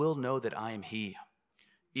 you will know that I am he,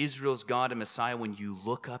 Israel's God and Messiah, when you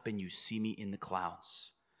look up and you see me in the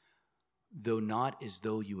clouds. Though not as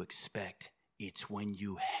though you expect, it's when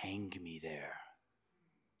you hang me there.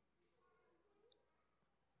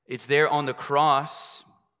 It's there on the cross,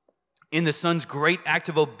 in the Son's great act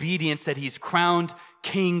of obedience, that he's crowned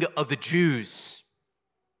King of the Jews.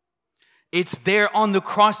 It's there on the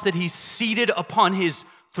cross that he's seated upon his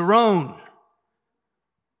throne.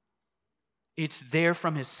 It's there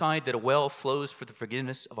from his side that a well flows for the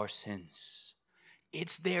forgiveness of our sins.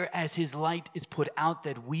 It's there as his light is put out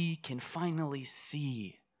that we can finally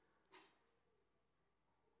see.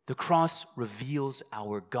 The cross reveals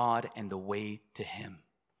our God and the way to him.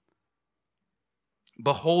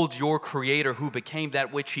 Behold your Creator who became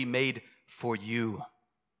that which he made for you.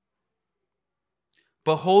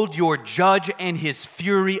 Behold your Judge and his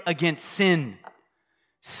fury against sin,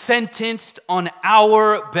 sentenced on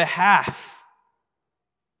our behalf.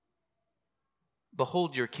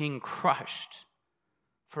 Behold your King crushed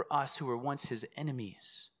for us who were once his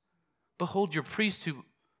enemies. Behold your priest who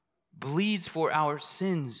bleeds for our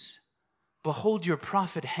sins. Behold your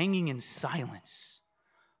prophet hanging in silence.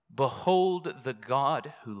 Behold the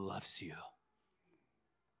God who loves you.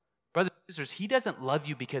 Brothers and sisters, he doesn't love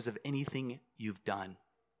you because of anything you've done.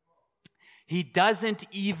 He doesn't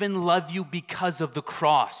even love you because of the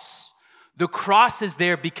cross. The cross is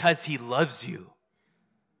there because he loves you.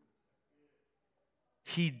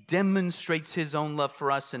 He demonstrates his own love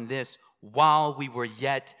for us in this: while we were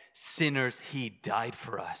yet sinners, he died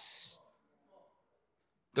for us.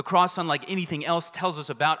 The cross, unlike anything else, tells us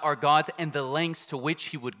about our God and the lengths to which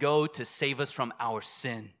he would go to save us from our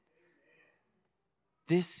sin.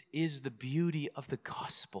 This is the beauty of the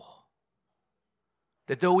gospel.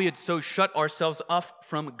 That though we had so shut ourselves off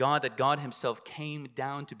from God, that God himself came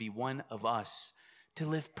down to be one of us, to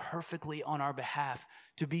live perfectly on our behalf,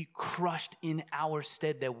 to be crushed in our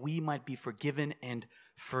stead, that we might be forgiven and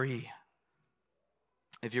free.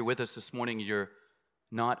 If you're with us this morning, you're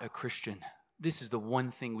not a Christian, this is the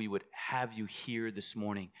one thing we would have you hear this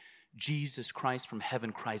morning. Jesus Christ from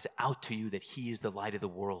heaven cries out to you that he is the light of the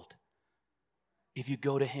world. If you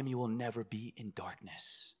go to him, you will never be in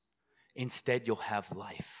darkness. Instead, you'll have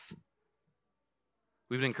life.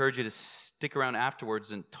 We would encourage you to stick around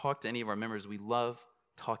afterwards and talk to any of our members. We love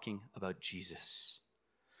talking about Jesus.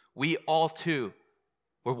 We all too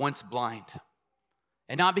were once blind.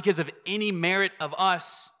 And not because of any merit of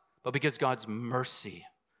us, but because God's mercy.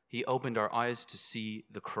 He opened our eyes to see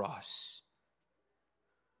the cross.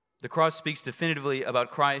 The cross speaks definitively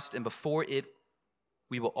about Christ, and before it,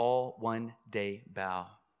 we will all one day bow.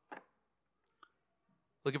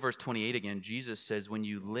 Look at verse 28 again. Jesus says, when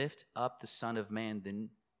you lift up the Son of Man,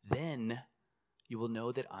 then you will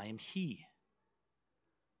know that I am he.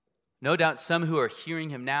 No doubt some who are hearing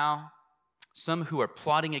him now, some who are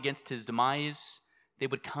plotting against his demise, they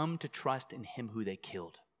would come to trust in him who they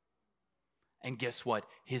killed. And guess what?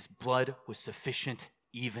 His blood was sufficient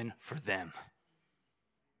even for them.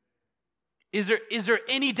 Is there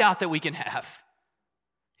any doubt that we can have?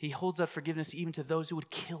 He holds out forgiveness even to those who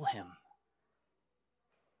would kill him.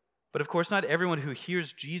 But of course, not everyone who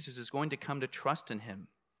hears Jesus is going to come to trust in him.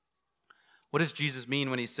 What does Jesus mean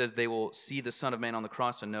when he says they will see the Son of Man on the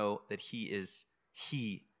cross and know that he is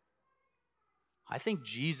he? I think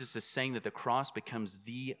Jesus is saying that the cross becomes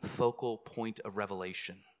the focal point of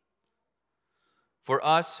revelation. For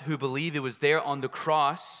us who believe it was there on the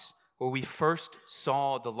cross where we first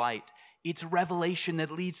saw the light, it's revelation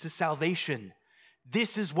that leads to salvation.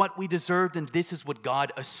 This is what we deserved, and this is what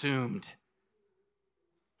God assumed.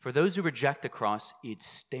 For those who reject the cross, it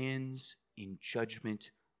stands in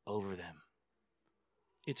judgment over them.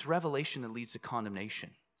 It's revelation that leads to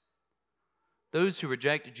condemnation. Those who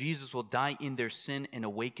reject Jesus will die in their sin and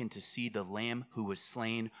awaken to see the Lamb who was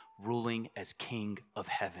slain, ruling as King of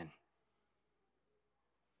heaven.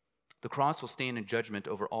 The cross will stand in judgment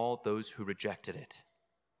over all those who rejected it.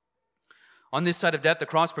 On this side of death, the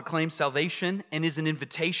cross proclaims salvation and is an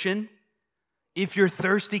invitation. If you're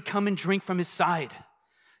thirsty, come and drink from his side.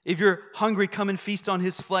 If you're hungry, come and feast on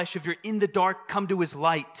his flesh. If you're in the dark, come to his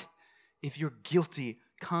light. If you're guilty,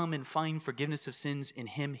 come and find forgiveness of sins in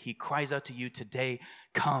him. He cries out to you today,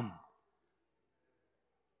 come.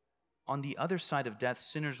 On the other side of death,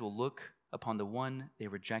 sinners will look upon the one they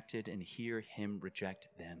rejected and hear him reject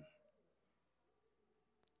them.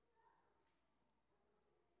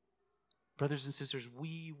 Brothers and sisters,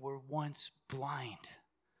 we were once blind.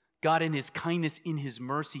 God, in his kindness, in his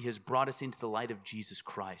mercy, has brought us into the light of Jesus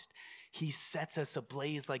Christ. He sets us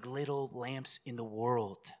ablaze like little lamps in the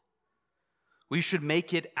world. We should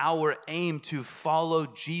make it our aim to follow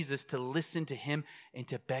Jesus, to listen to him, and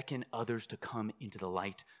to beckon others to come into the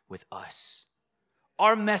light with us.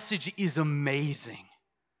 Our message is amazing.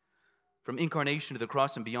 From incarnation to the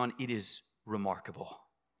cross and beyond, it is remarkable.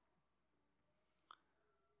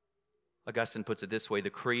 Augustine puts it this way: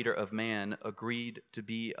 the creator of man agreed to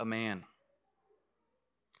be a man.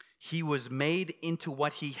 He was made into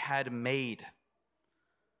what he had made,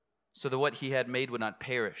 so that what he had made would not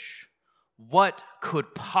perish. What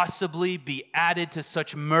could possibly be added to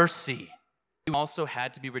such mercy? He also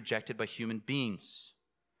had to be rejected by human beings.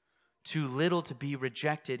 Too little to be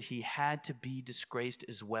rejected, he had to be disgraced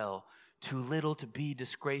as well. Too little to be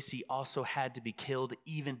disgraced, he also had to be killed.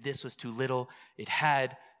 Even this was too little. It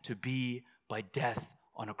had to be by death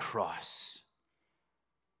on a cross.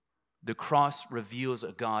 The cross reveals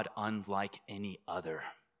a God unlike any other.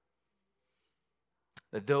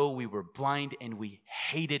 That though we were blind and we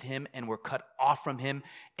hated him and were cut off from him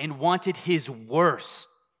and wanted his worst,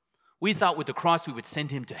 we thought with the cross we would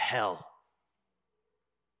send him to hell.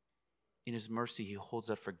 In his mercy, he holds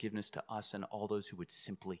out forgiveness to us and all those who would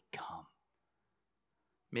simply come.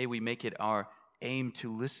 May we make it our aim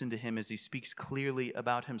to listen to him as he speaks clearly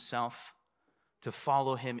about himself, to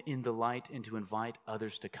follow him in the light, and to invite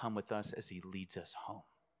others to come with us as he leads us home.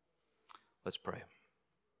 Let's pray.